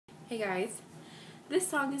Hey guys, this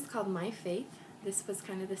song is called My Faith. This was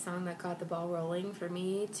kind of the song that got the ball rolling for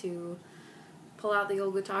me to pull out the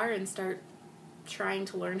old guitar and start trying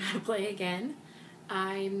to learn how to play again.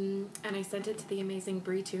 And I sent it to the amazing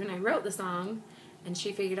Bree Toone. I wrote the song and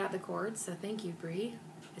she figured out the chords, so thank you, Bree.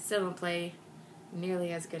 I still don't play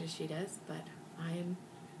nearly as good as she does, but I am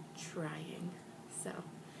trying. So,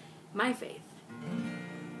 My Faith.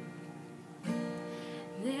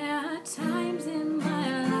 There are times in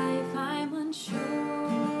my life I'm unsure.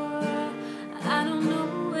 I don't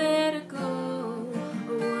know where to go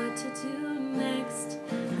or what to do next.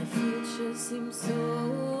 My future seems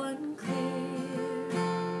so unclear.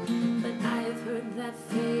 But I've heard that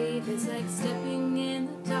faith is like stepping in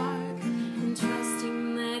the dark and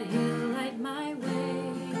trusting that He'll light my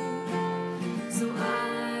way. So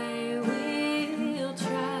I will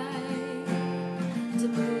try to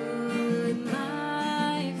put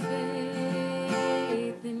my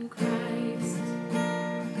faith in Christ,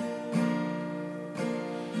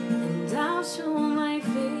 and I'll show my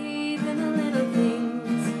faith in the little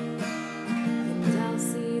things, and I'll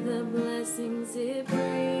see the blessings it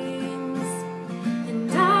brings,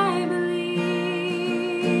 and I believe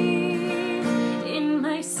in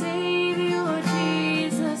my Savior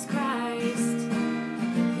Jesus Christ,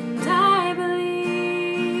 and I believe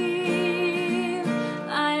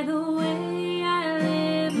by the way I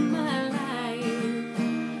live my life,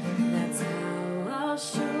 that's how I'll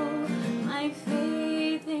show my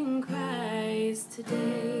faith in Christ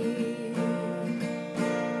today.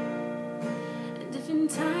 And if in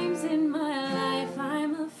times in my life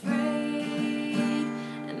I'm afraid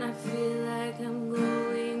and I feel like I'm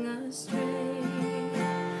going astray,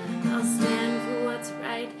 I'll stand for what's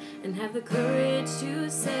right and have the courage to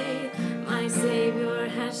say, my Savior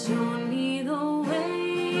has shown me the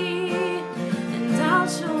way, and I'll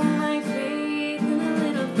show my faith in the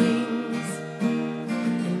little things,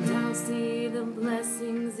 and I'll see the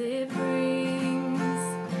blessings it brings,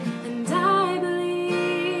 and I believe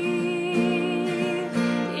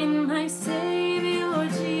in my Savior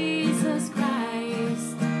Jesus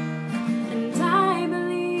Christ, and I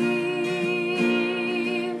believe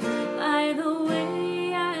by the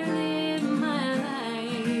way I live my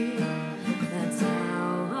life, that's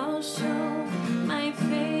how I'll show my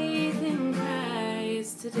faith in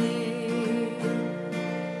Christ today.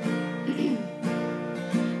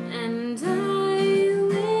 And I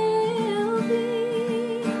will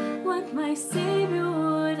be what my Savior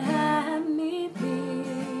would have me be,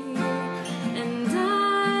 and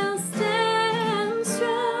I'll stand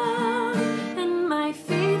strong, and my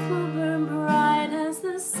faith will burn bright as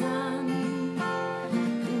the sun,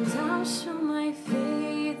 and I'll show my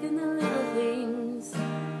faith in the little things,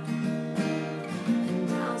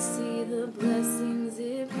 and I'll see the blessings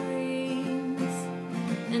it brings,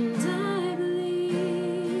 and I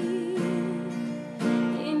believe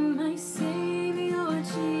in my Savior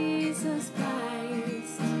Jesus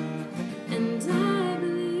Christ, and I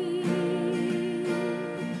believe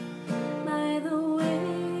by the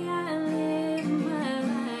way I live my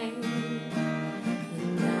life,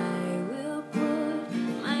 and I will put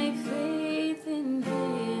my faith in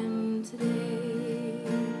Him today,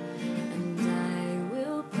 and I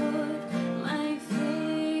will put my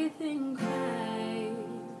faith in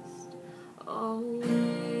Christ always.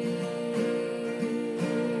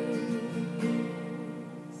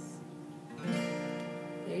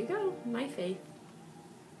 There you go, My Faith.